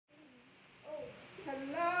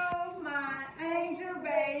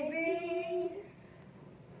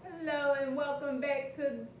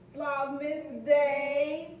to Vlogmas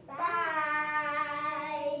Day. Bye.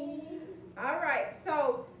 Alright,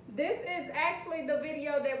 so this is actually the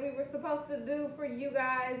video that we were supposed to do for you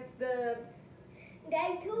guys the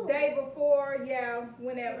day before, yeah,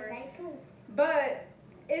 whenever. Day 2. But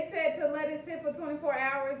it said to let it sit for 24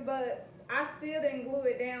 hours, but I still didn't glue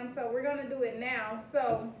it down, so we're gonna do it now.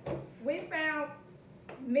 So we found,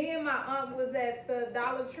 me and my aunt was at the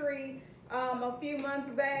Dollar Tree a few months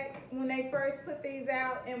back when they first put these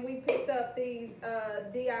out, and we picked up these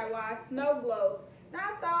DIY snow globes.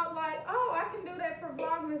 Now I thought, like, oh, I can do that for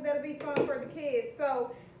Vlogmas, that'll be fun for the kids.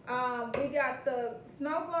 So we got the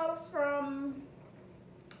snow globes from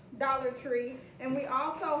Dollar Tree, and we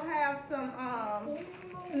also have some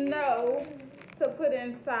snow to put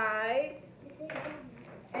inside.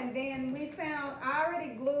 And then we found, I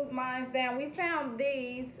already glued mine down, we found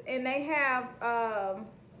these, and they have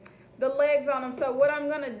the legs on them. So what I'm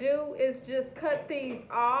gonna do is just cut these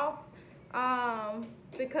off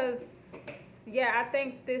because, yeah, I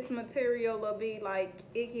think this material will be like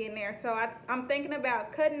icky in there. So I'm thinking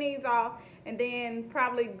about cutting these off and then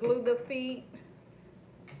probably glue the feet.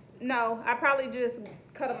 No, I probably just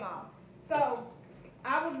cut them off. So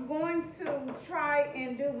I was going to try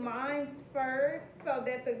and do mine first so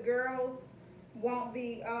that the girls won't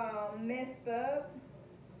be messed up.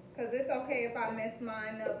 Because it's okay if I mess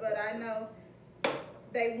mine up, but I know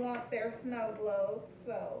they want their snow globes.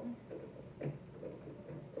 So,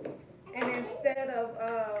 and instead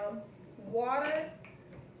of water,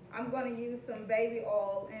 I'm going to use some baby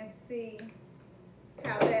oil and see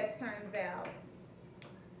how that turns out.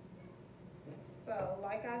 So,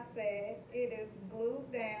 like I said, it is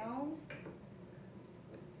glued down.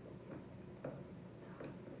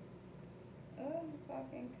 Oh, if I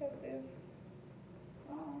can cut this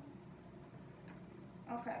off.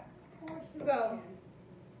 Okay. So,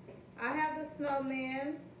 I have the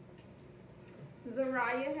snowman.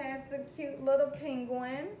 Zariah has the cute little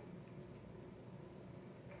penguin.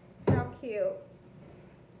 How cute.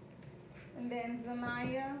 And then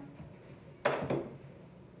Zanaya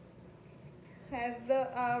has the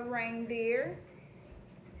reindeer.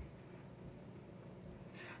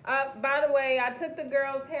 By the way, I took the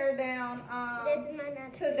girls' hair down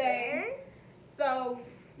today. So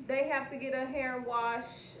they have to get a hair wash.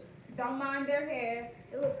 Don't mind their hair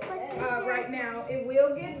right now. It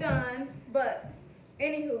will get done, but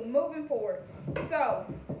anywho, moving forward. So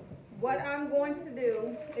what I'm going to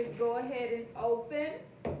do is go ahead and open.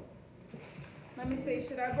 Let me see,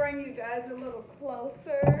 should I bring you guys a little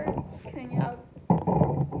closer? Can y'all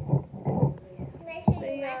Make sure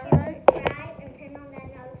see you all like right? and subscribe and turn on that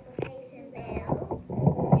notification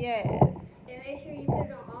bell. Yes. And make sure you put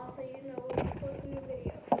it on all so you know when we post a new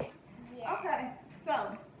video too. Yes. Okay, so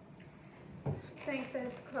I think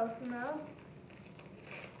that's close enough.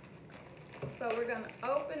 So we're gonna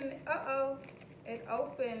open, uh-oh, it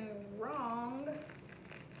opened wrong.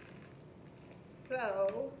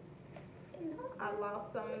 So I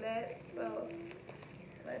lost some of that, so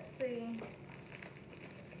let's see.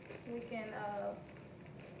 We can,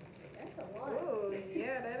 That's a lot. ooh,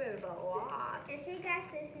 yeah, that is a lot. And she got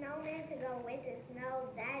the snowman to go with the snow.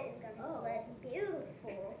 That is going to look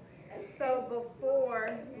beautiful. So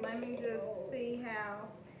before, let me just see how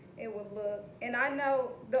it would look. And I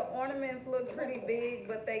know the ornaments look pretty big,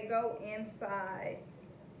 but they go inside.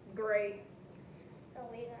 Great. So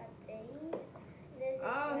we got these. This is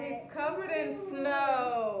Oh, where- he's covered in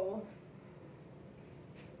snow.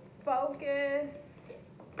 Focus.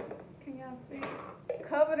 Can y'all see?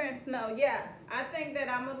 Covered in snow. Yeah, I think that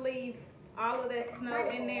I'm gonna leave all of that snow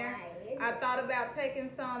in there. I thought about taking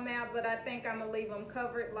some out, but I think I'm gonna leave them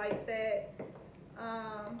covered like that.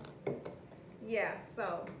 Yeah,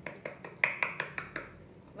 so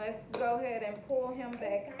let's go ahead and pull him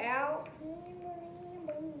back out.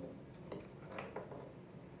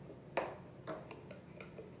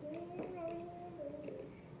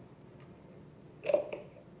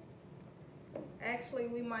 Actually,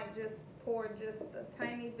 we might just pour just a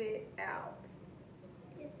tiny bit out.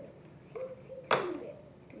 Just a teensy tiny bit.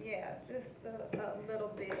 Yeah, just a little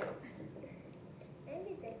bit.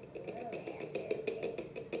 Maybe just a little bit.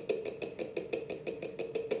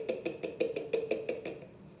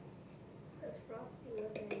 Because Frosty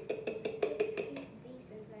was in 6 feet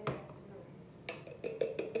deep inside that snow.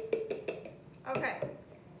 Okay,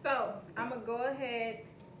 so I'm gonna go ahead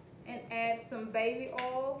and add some baby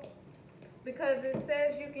oil because it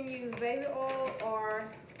says you can use baby oil or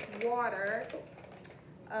water.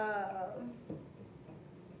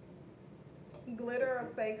 Glitter or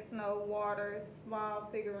fake snow, water, small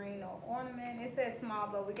figurine or ornament. It says small,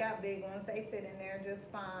 but we got big ones. They fit in there just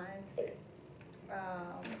fine.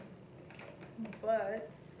 But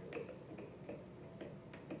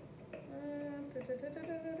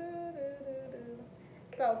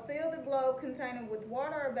so fill the globe container with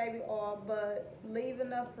water or baby oil, but leave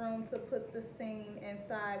enough room to put the seam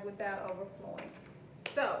inside without overflowing.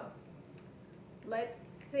 So let's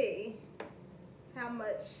see how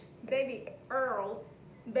much baby Earl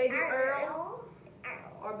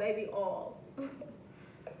or baby oil.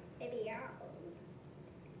 Baby Earl.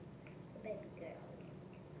 Baby girl.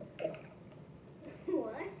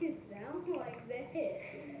 Why does it sound like that?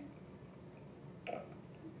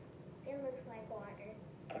 It looks like water.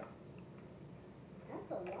 That's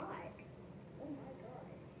a lot. Oh my god.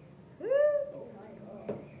 Woo. Oh my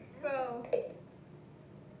god. So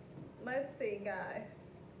let's see, guys.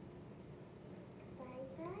 Bye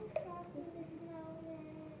bye, Frosty the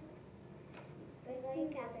Snowman. There's no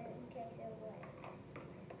cap in case it wet.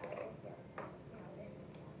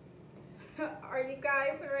 Are you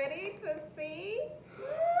guys ready to see?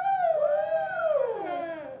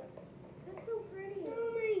 That's so pretty. Oh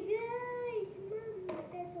my gosh, Mom,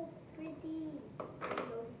 that's so pretty.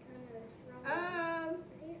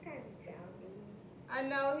 He's kind of drowning. I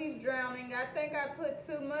know he's drowning. I think I put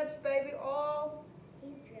too much baby oil.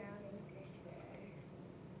 He's drowning for sure.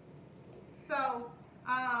 So,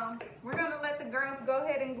 we're gonna let the girls go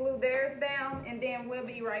ahead and glue theirs down, and then we'll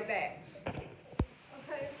be right back.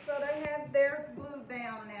 Okay, so they have theirs glued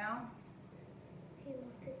down now. He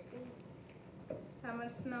lost his feet. How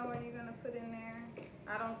much snow are you gonna put in there?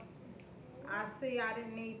 I see I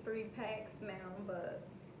didn't need 3 packs now, but.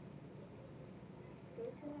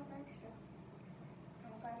 Scoot to my extra.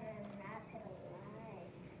 I'm gonna not put a lot.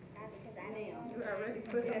 Not because I don't want You already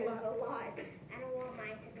put a lot. I don't want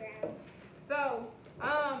mine to drown. So,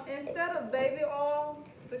 instead of baby oil,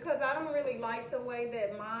 because I don't really like the way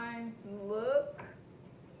that mine's look,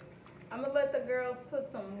 I'm gonna let the girls put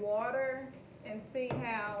some water and see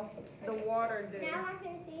how the water do. Now I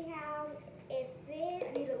can see how it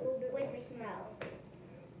fits with the snow.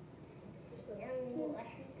 Just a tiny bit.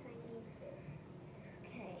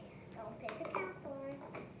 Okay, don't pick the cap on.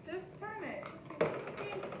 Just turn it. 3,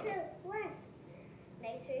 2, 1.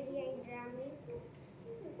 Make sure he ain't drowning.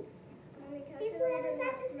 He's glad it's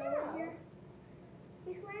out the snow.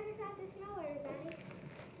 He's glad it's out the snow, everybody.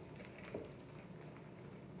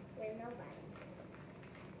 With nobody.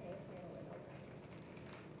 There's no nobody.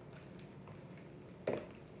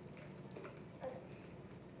 Okay.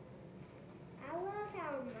 I love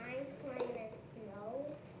how mine's playing in snow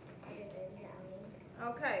other than drowning.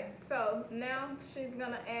 Okay, so now she's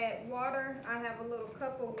gonna add water. I have a little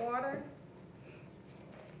cup of water.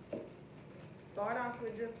 Start off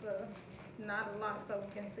with just not a lot so we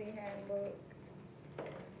can see how it looks.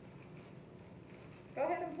 Go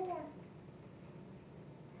ahead and pour.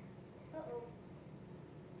 Uh-oh.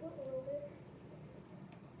 Spilt a little bit.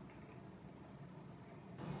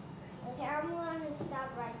 Okay, I'm going to stop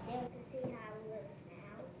right there to see how it looks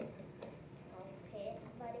now. Okay,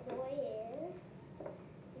 buddy boy in.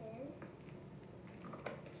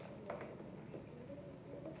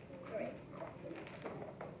 Great. Let's see how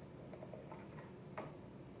it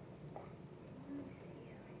looks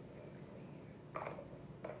here.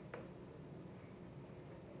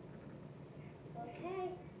 Okay,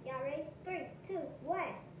 y'all ready? 3, 2, 1.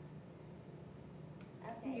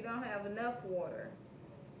 Okay. You don't have enough water.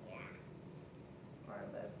 Yeah. All right,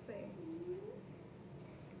 let's see.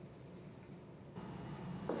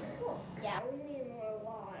 Cool. Yeah, we need more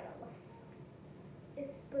water.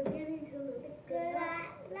 It's beginning to look good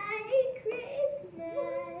like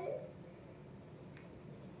Christmas.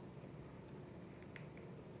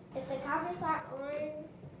 If the comments are on,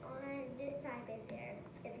 just type in there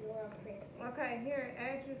if you love Christmas. Okay, here,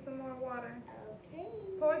 add you some more water. Okay.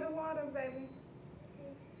 Pour the water, baby.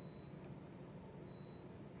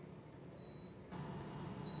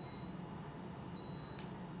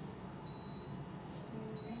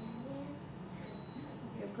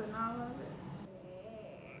 You're putting all of it?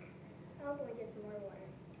 Yeah. I'll go get some more water.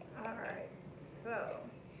 All right, so.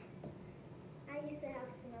 I used to have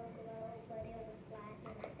snow globe, but it was glass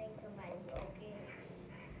and I think somebody broke it.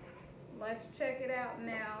 Let's check it out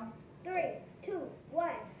now. 3, 2, 1.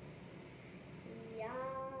 Yes,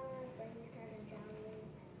 but he's kind of drowning.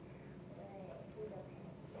 But he's okay.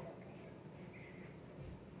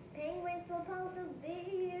 He's okay. Penguin's supposed to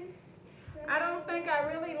be in. I don't think I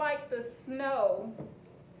really like the snow.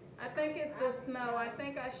 I think it's the snow. I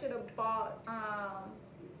think I should have bought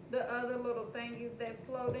the other little thingies that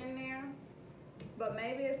float in there. But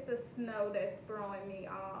maybe it's the snow that's throwing me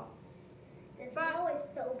off. The snow is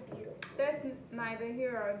so beautiful. That's neither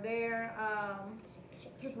here or there.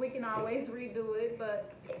 because we can always redo it,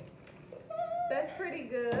 but that's pretty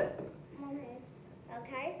good.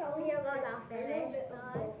 Okay, so we are gonna finish us.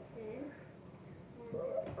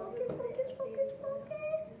 Focus.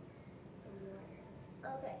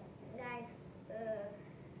 Okay, guys,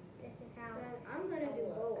 this is how I'm gonna do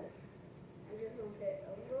both. I'm just gonna put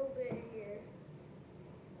a little bit in here.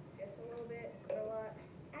 Just a little bit, or a lot.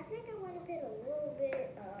 I think I want to put a little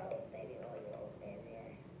bit of baby oil in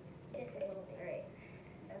there. Just a little bit. Alright.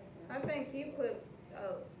 That's I think you put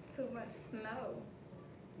too much snow.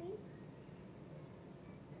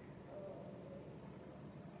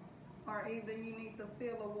 Or either you need to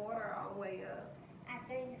fill the water all the way up. I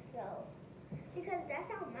think so. Because that's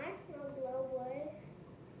how my snow globe was.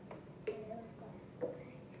 Yeah, that was close.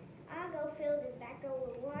 Okay. I'll go fill this back up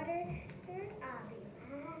with water. I'll be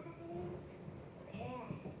right. Okay.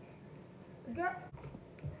 Girl.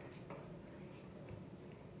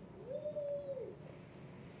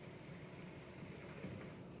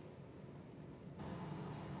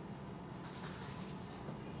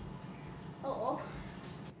 oh.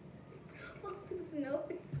 The snow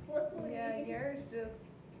exploding. Yeah, yours just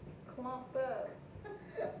clumped up.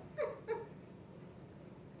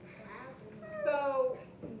 So,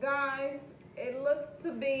 guys, it looks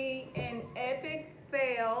to be an epic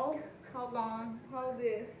fail. Hold on, hold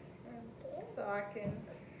this so I can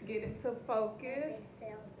get into focus.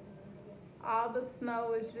 All the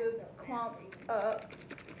snow is just clumped up.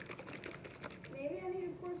 Maybe I need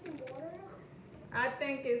to pour some water out. I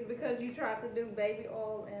think it's because you tried to do baby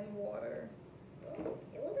oil and water.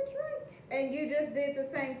 It was a trick. And you just did the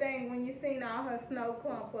same thing when you seen all her snow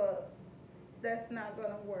clump up. That's not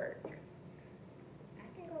gonna work.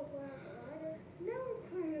 I can go pour out the water. Now it's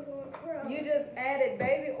time to go and pour out. You just added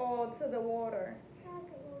baby oil to the water. I can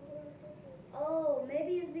go pour out this one. Oh,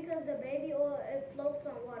 maybe it's because the baby oil, it floats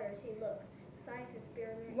on water. See, look, science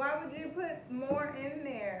experiment. Why would you put more in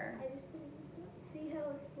there? I just put it up. See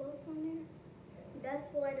how it floats on there? That's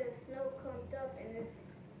why the snow clumped up and it's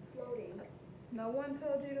floating. No one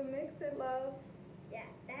told you to mix it, love. Yeah,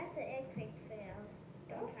 that's an epic fail.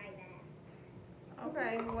 Don't try that.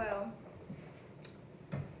 Okay, well.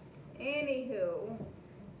 Anywho.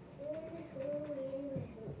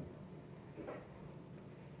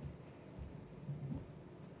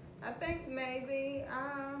 I think maybe,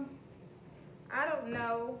 I don't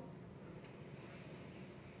know.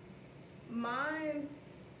 Mine's,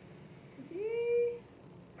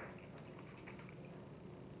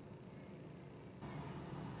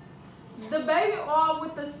 the baby oil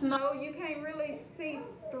with the snow, you can't really see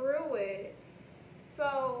through it.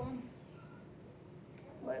 So,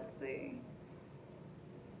 let's see.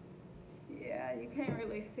 Yeah, you can't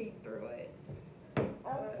really see through it.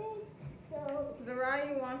 Okay, so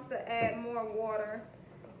Zariah wants to add more water,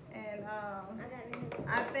 and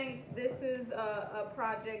I think this is a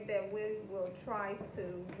project that we will try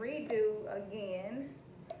to redo again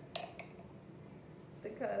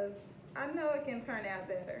because I know it can turn out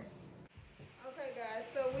better. Okay guys,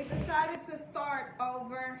 so we decided to start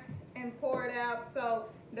over and pour it out, so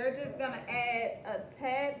they're just gonna add a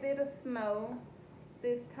tad bit of snow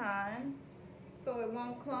this time so it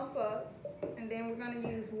won't clump up, and then we're gonna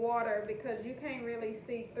use water because you can't really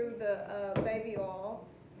see through the baby oil.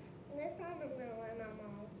 this time I'm gonna let my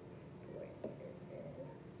mom pour this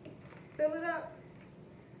in. Fill it up.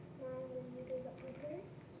 Mom, will you do the honors?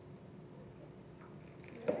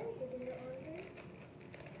 Alright, you do the honors.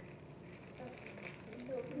 Okay.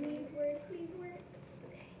 So please work, please work.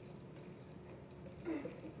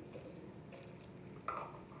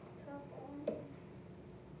 Top on.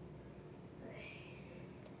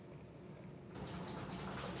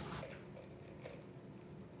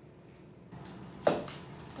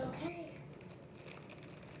 Okay.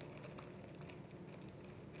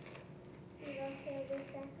 You gonna fill this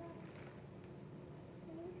back up?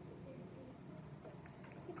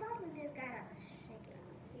 You probably just gotta shake it up.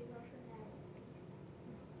 So you go for that.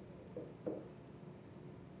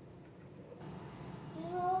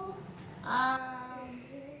 No.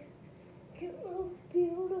 Oh,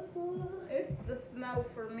 beautiful. It's the snow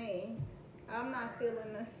for me. I'm not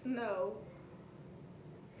feeling the snow,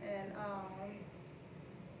 and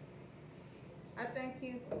I think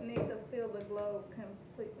you need to fill the globe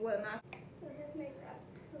complete. Well, not. This makes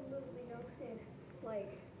absolutely no sense.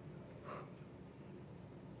 Like,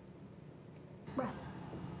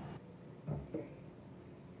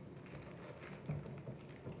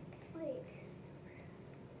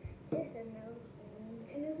 This is nose for me.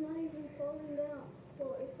 and it's not even falling down.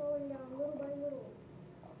 Well, it's falling down little by little.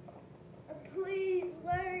 Please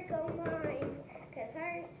work on mine. Cause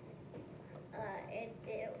hers, it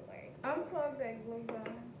didn't work. Unplug that glue gun.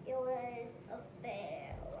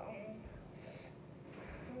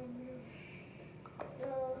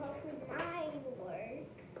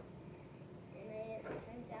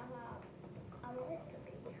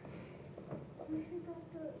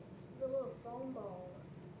 foam balls.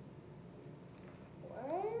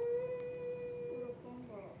 What? Little foam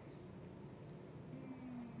balls.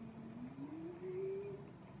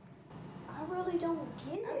 I really don't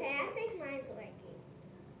get it. Okay, I think mine's working.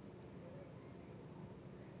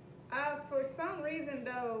 For some reason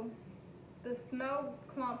though, the snow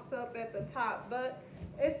clumps up at the top, but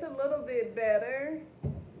it's a little bit better.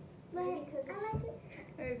 But because I like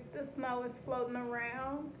it. The snow is floating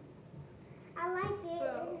around. I like it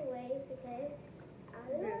So- anyways because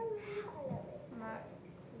I love it. My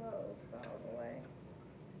clothes all the way.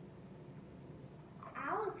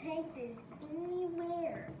 I will take this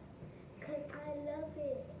anywhere because I love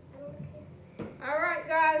it. I don't care. All right,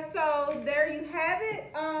 guys. So there you have it.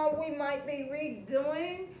 We might be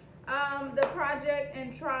redoing the project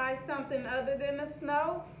and try something other than the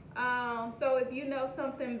snow. So if you know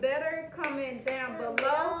something better, comment down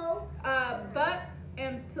below. But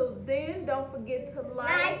until then, don't forget to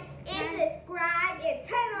Like and subscribe and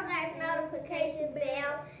turn on that notification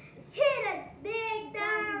bell. Hit a big